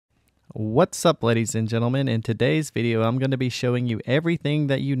What's up, ladies and gentlemen? In today's video, I'm going to be showing you everything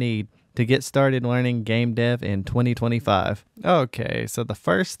that you need to get started learning game dev in 2025. Okay, so the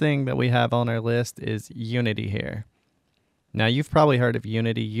first thing that we have on our list is Unity here. Now, you've probably heard of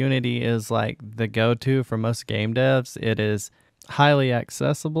Unity. Unity is like the go-to for most game devs. It is highly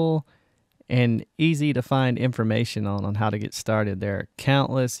accessible and easy to find information on how to get started. There are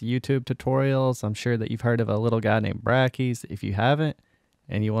countless YouTube tutorials. I'm sure that you've heard of a little guy named Brackeys. If you haven't,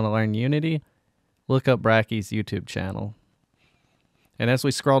 and you want to learn Unity, look up Bracky's YouTube channel. And as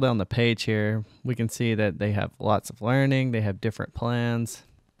we scroll down the page here, we can see that they have lots of learning. They have different plans,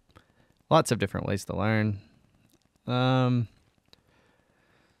 lots of different ways to learn. So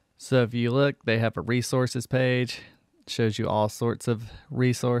if you look, they have a resources page. It shows you all sorts of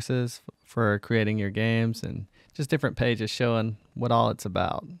resources for creating your games and just different pages showing what all it's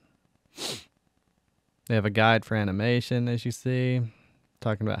about. They have a guide for animation, as you see,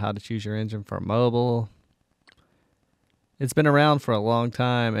 talking about how to choose your engine for mobile. It's been around for a long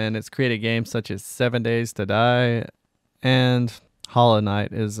time, and it's created games such as 7 Days to Die, and Hollow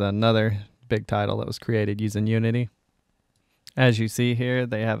Knight is another big title that was created using Unity. As you see here,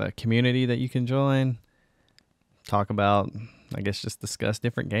 they have a community that you can join, talk about, I guess, just discuss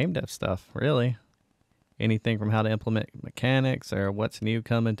different game dev stuff, really. Anything from how to implement mechanics or what's new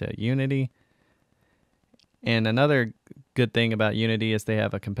coming to Unity. And another good thing about Unity is they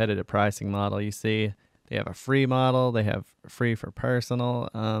have a competitive pricing model. You see, they have a free model. They have free for personal.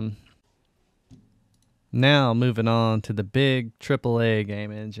 Now, moving on to the big AAA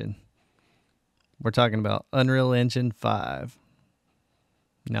game engine. We're talking about Unreal Engine 5.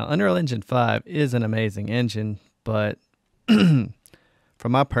 Now, Unreal Engine 5 is an amazing engine, but from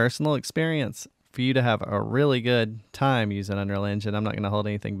my personal experience, for you to have a really good time using Unreal Engine, I'm not going to hold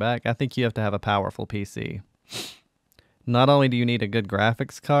anything back. I think you have to have a powerful PC. Not only do you need a good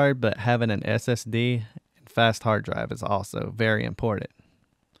graphics card, but having an SSD and fast hard drive is also very important.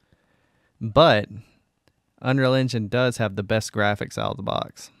 But Unreal Engine does have the best graphics out of the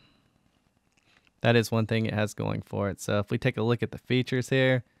box. That is one thing it has going for it. So if we take a look at the features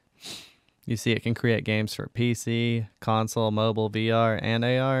here, you see it can create games for PC, console, mobile, VR, and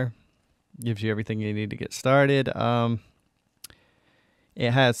AR. Gives you everything you need to get started.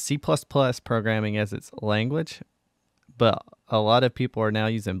 It has C++ programming as its language, but a lot of people are now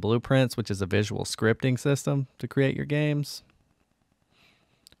using Blueprints, which is a visual scripting system to create your games.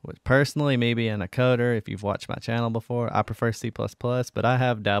 Which personally, maybe in a coder, if you've watched my channel before, I prefer C++, but I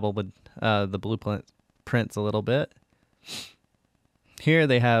have dabbled with the Blueprints a little bit. Here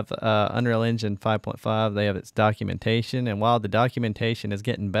they have Unreal Engine 5.5. They have its documentation, and while the documentation is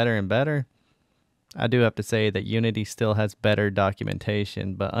getting better and better, I do have to say that Unity still has better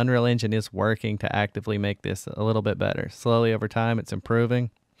documentation, but Unreal Engine is working to actively make this a little bit better. Slowly over time, it's improving,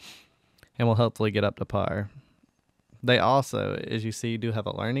 and will hopefully get up to par. They also, as you see, do have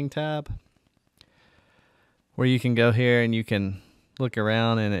a learning tab where you can go here and you can look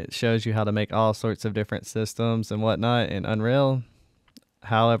around, and it shows you how to make all sorts of different systems and whatnot in Unreal.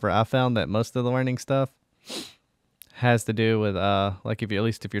 However, I found that most of the learning stuff has to do with, like at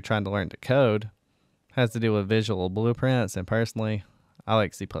least if you're trying to learn to code, has to do with visual blueprints, and personally, I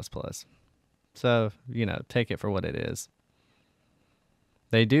like C++. So, you know, take it for what it is.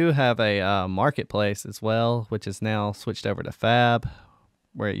 They do have a marketplace as well, which is now switched over to Fab,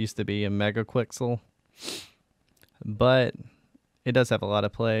 where it used to be in Megaquixel. But it does have a lot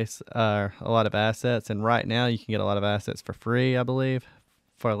of a lot of assets, and right now you can get a lot of assets for free, I believe,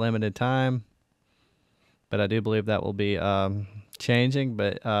 for a limited time. But I do believe that will be changing.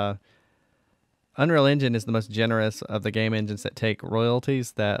 But Unreal Engine is the most generous of the game engines that take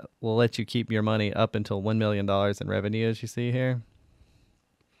royalties that will let you keep your money up until $1 million in revenue, as you see here.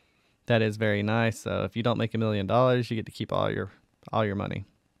 That is very nice. So if you don't make $1 million, you get to keep all your money.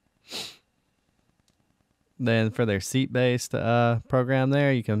 Then for their seat-based program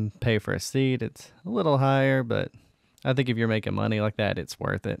there, you can pay for a seat. It's a little higher, but I think if you're making money like that, it's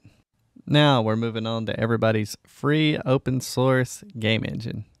worth it. Now we're moving on to everybody's free open source game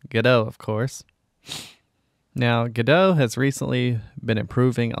engine, Godot, of course. Now, Godot has recently been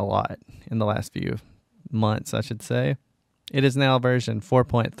improving a lot in the last few months, I should say. It is now version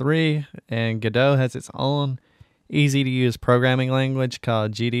 4.3, and Godot has its own easy-to-use programming language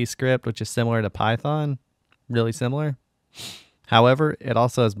called GDScript, which is similar to Python, really similar. However, it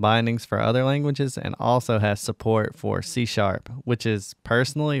also has bindings for other languages and also has support for C#, which is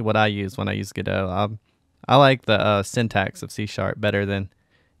personally what I use when I use Godot. I like the syntax of C# better than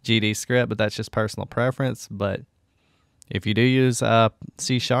GDScript, but that's just personal preference. But if you do use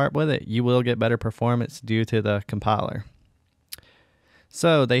C# with it, you will get better performance due to the compiler.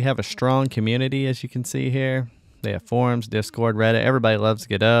 So they have a strong community, as you can see here. They have forums, Discord, Reddit. Everybody loves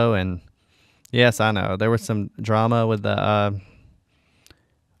Godot, and yes, I know there was some drama with the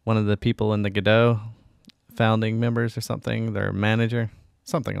one of the people in the Godot founding members or something, their manager,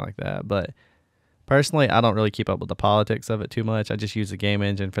 something like that. But personally, I don't really keep up with the politics of it too much. I just use the game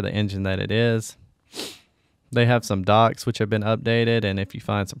engine for the engine that it is. They have some docs which have been updated, and if you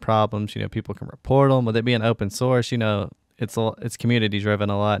find some problems, people can report them. With it being open source, it's community driven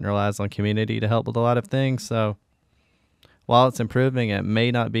a lot and relies on community to help with a lot of things. So while it's improving, it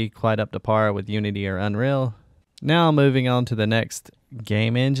may not be quite up to par with Unity or Unreal. Now moving on to the next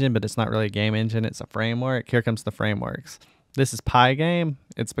game engine, but it's not really a game engine, it's a framework. Here comes the frameworks. This is Pygame.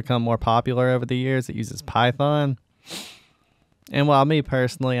 It's become more popular over the years. It uses Python. And while me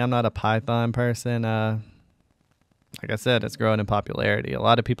personally, I'm not a Python person, like I said, it's growing in popularity. A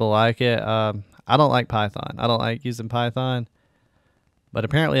lot of people like it. I don't like Python. I don't like using Python. But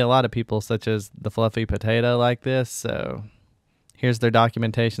apparently a lot of people, such as the Fluffy Potato, like this. So here's their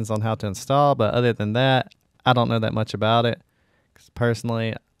documentations on how to install. But other than that, I don't know that much about it. 'Cause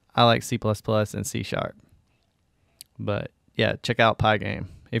personally, I like C++ and C#. But yeah, check out Pygame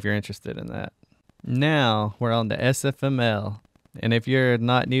if you're interested in that. Now we're on to SFML. And if you're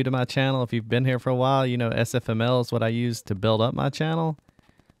not new to my channel, if you've been here for a while, SFML is what I use to build up my channel.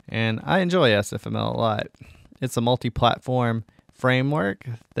 And I enjoy SFML a lot. It's a multi-platform framework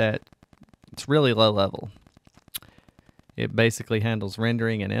that it's really low level. It basically handles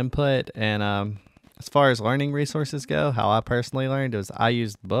rendering and input. And as far as learning resources go, how I personally learned is I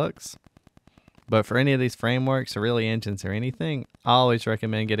used books. But for any of these frameworks or really engines or anything, I always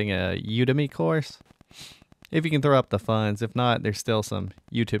recommend getting a Udemy course. If you can throw up the funds. If not, there's still some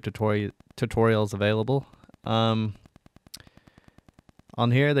YouTube tutorials available.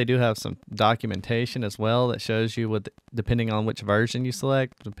 On here, they do have some documentation as well that shows you, depending on which version you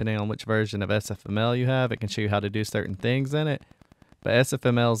select, depending on which version of SFML you have, it can show you how to do certain things in it. But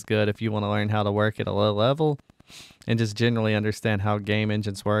SFML is good if you want to learn how to work at a low level and just generally understand how game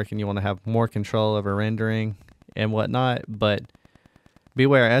engines work and you want to have more control over rendering and whatnot. But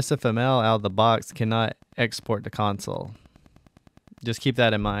beware, SFML out of the box cannot export to console. Just keep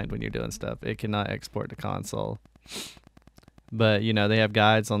that in mind when you're doing stuff. It cannot export to console. But, they have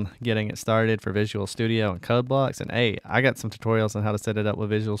guides on getting it started for Visual Studio and code blocks. And, hey, I got some tutorials on how to set it up with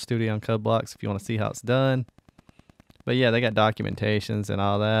Visual Studio and code blocks if you want to see how it's done. But, yeah, they got documentations and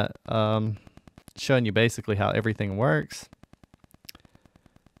all that, showing you basically how everything works.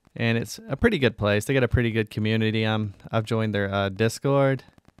 And it's a pretty good place. They got a pretty good community. I've joined their Discord.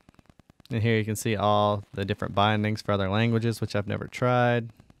 And here you can see all the different bindings for other languages, which I've never tried.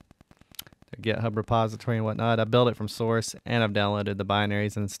 Their GitHub repository and whatnot. I built it from source, and I've downloaded the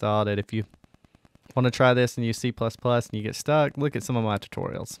binaries and installed it. If you want to try this and use C++ and you get stuck, look at some of my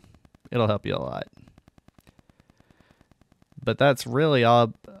tutorials. It'll help you a lot. But that's really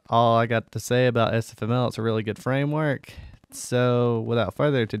all I got to say about SFML. It's a really good framework. So without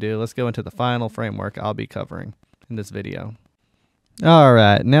further ado, let's go into the final framework I'll be covering in this video. All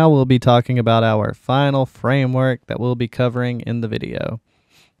right, now we'll be talking about our final framework that we'll be covering in the video.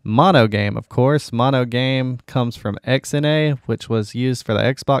 MonoGame, of course. MonoGame comes from XNA, which was used for the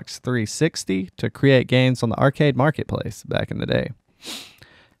Xbox 360 to create games on the arcade marketplace back in the day.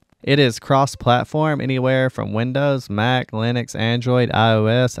 It is cross-platform anywhere from Windows, Mac, Linux, Android,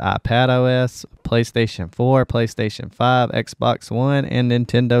 iOS, iPadOS, PlayStation 4, PlayStation 5, Xbox One, and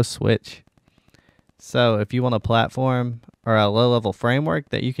Nintendo Switch. So if you want a platform or a low-level framework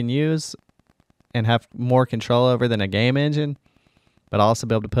that you can use and have more control over than a game engine, but also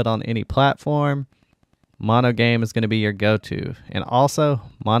be able to put on any platform, MonoGame is going to be your go-to. And also,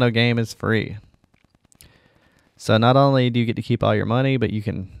 MonoGame is free. So not only do you get to keep all your money, but you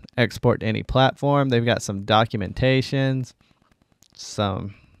can export to any platform. They've got some documentations,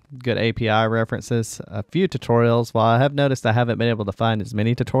 some good API references, a few tutorials. While I have noticed I haven't been able to find as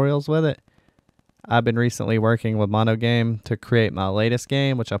many tutorials with it, I've been recently working with MonoGame to create my latest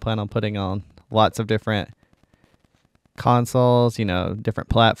game, which I plan on putting on lots of different consoles, different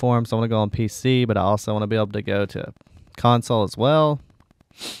platforms. I want to go on PC, but I also want to be able to go to console as well.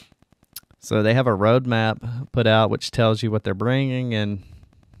 So they have a roadmap put out which tells you what they're bringing, and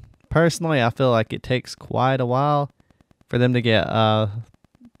personally, I feel like it takes quite a while for them to get, the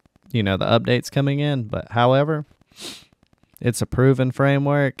updates coming in. But however, it's a proven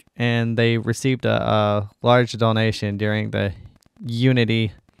framework, and they received a large donation during the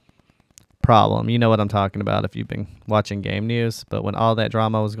Unity problem. You know what I'm talking about if you've been watching game news. But when all that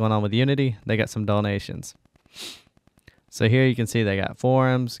drama was going on with Unity, they got some donations. So here you can see they got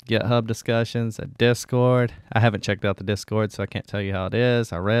forums, GitHub discussions, a Discord. I haven't checked out the Discord, so I can't tell you how it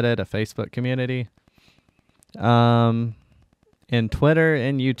is. A Reddit, a Facebook community. And Twitter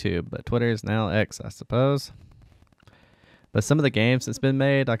and YouTube, but Twitter is now X, I suppose. But some of the games that's been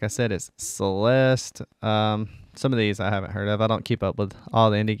made, like I said, is Celeste. Some of these I haven't heard of. I don't keep up with all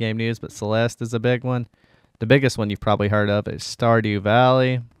the indie game news, but Celeste is a big one. The biggest one you've probably heard of is Stardew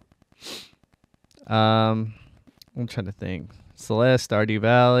Valley. I'm trying to think. Celeste, Stardew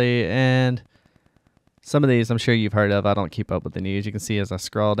Valley, and some of these I'm sure you've heard of. I don't keep up with the news. You can see as I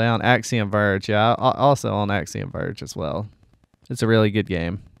scroll down. Axiom Verge. Yeah, I also on Axiom Verge as well. It's a really good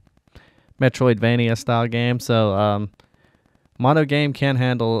game. Metroidvania style game. So MonoGame can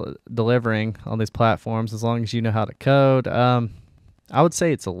handle delivering on these platforms as long as you know how to code. I would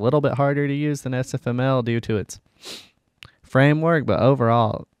say it's a little bit harder to use than SFML due to its framework, but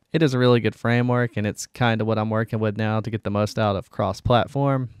overall it is a really good framework, and it's kind of what I'm working with now to get the most out of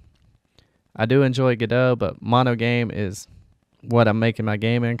cross-platform. I do enjoy Godot, but MonoGame is what I'm making my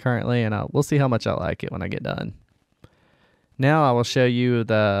game in currently, and we'll see how much I like it when I get done. Now I will show you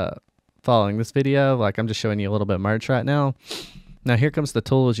the following this video, like I'm just showing you a little bit of merch right now. Now here comes the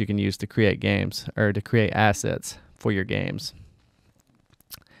tools you can use to create games, or to create assets for your games.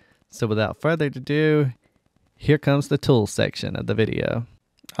 So without further ado, here comes the tools section of the video.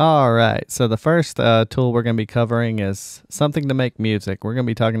 Alright, so the first tool we're going to be covering is something to make music. We're going to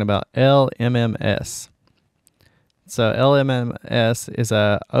be talking about LMMS. So LMMS is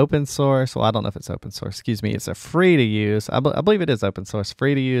a open source, well I don't know if it's open source, excuse me, it's a free to use, I believe it is open source,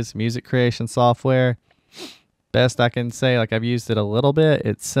 free to use music creation software. Best I can say, like I've used it a little bit.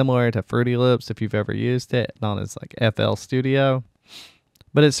 It's similar to Fruity Loops if you've ever used it, known as like FL Studio.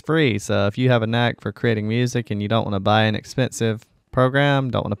 But it's free, so if you have a knack for creating music and you don't want to buy an expensive program,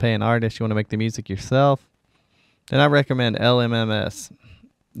 don't want to pay an artist, you want to make the music yourself, then I recommend LMMS.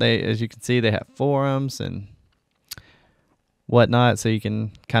 As you can see, they have forums and whatnot, so you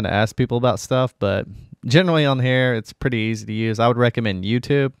can kind of ask people about stuff, but generally on here, it's pretty easy to use. I would recommend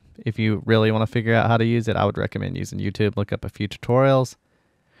YouTube. If you really want to figure out how to use it, I would recommend using YouTube. Look up a few tutorials,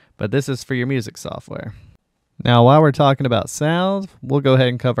 but this is for your music software. Now, while we're talking about sound, we'll go ahead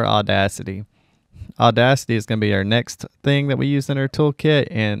and cover Audacity. Audacity is going to be our next thing that we use in our toolkit,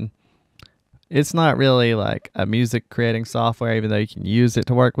 and it's not really like a music creating software, even though you can use it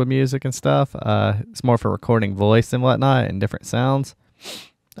to work with music and stuff. It's more for recording voice and whatnot and different sounds.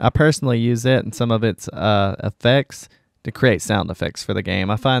 I personally use it and some of its effects to create sound effects for the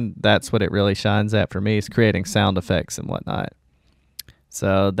game. I find that's what it really shines at for me, is creating sound effects and whatnot.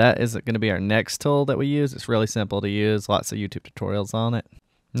 So that is going to be our next tool that we use. It's really simple to use, lots of YouTube tutorials on it.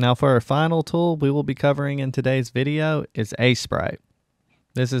 Now for our final tool we will be covering in today's video is Aseprite.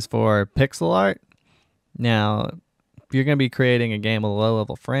 This is for pixel art. Now, if you're going to be creating a game with a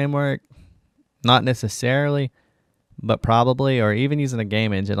low-level framework, not necessarily, but probably, or even using a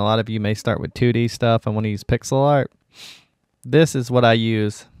game engine. A lot of you may start with 2D stuff and want to use pixel art. This is what I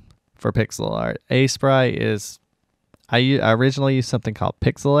use for pixel art. Aseprite is, I originally used something called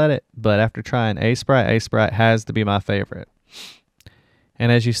Pixel Edit, but after trying Aseprite has to be my favorite. And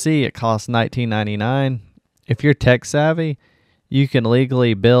as you see, it costs $19.99. If you're tech savvy, you can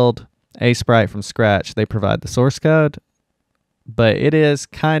legally build Aseprite from scratch. They provide the source code, but it is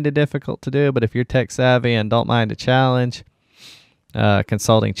kind of difficult to do. But if you're tech savvy and don't mind a challenge,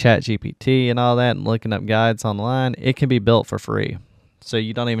 consulting ChatGPT and all that and looking up guides online, it can be built for free. So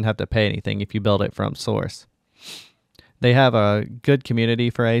you don't even have to pay anything if you build it from source. They have a good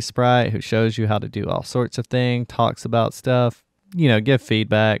community for Aseprite who shows you how to do all sorts of things, talks about stuff, you know, give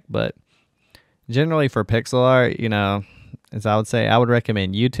feedback. But generally for pixel art, you know, as I would say, I would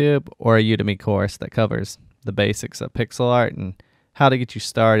recommend YouTube or a Udemy course that covers the basics of pixel art and how to get you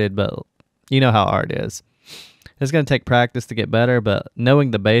started. But you know how art is. It's going to take practice to get better, but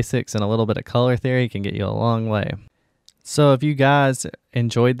knowing the basics and a little bit of color theory can get you a long way. So if you guys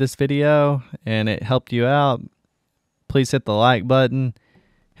enjoyed this video and it helped you out, please hit the like button,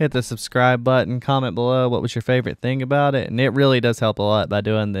 hit the subscribe button, comment below what was your favorite thing about it. And it really does help a lot by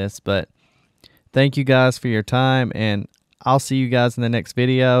doing this. But thank you guys for your time, and I'll see you guys in the next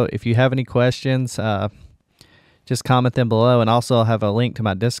video. If you have any questions, just comment them below. And also I'll have a link to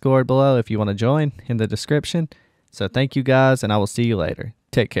my Discord below if you want to join in the description. So thank you guys, and I will see you later.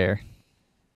 Take care.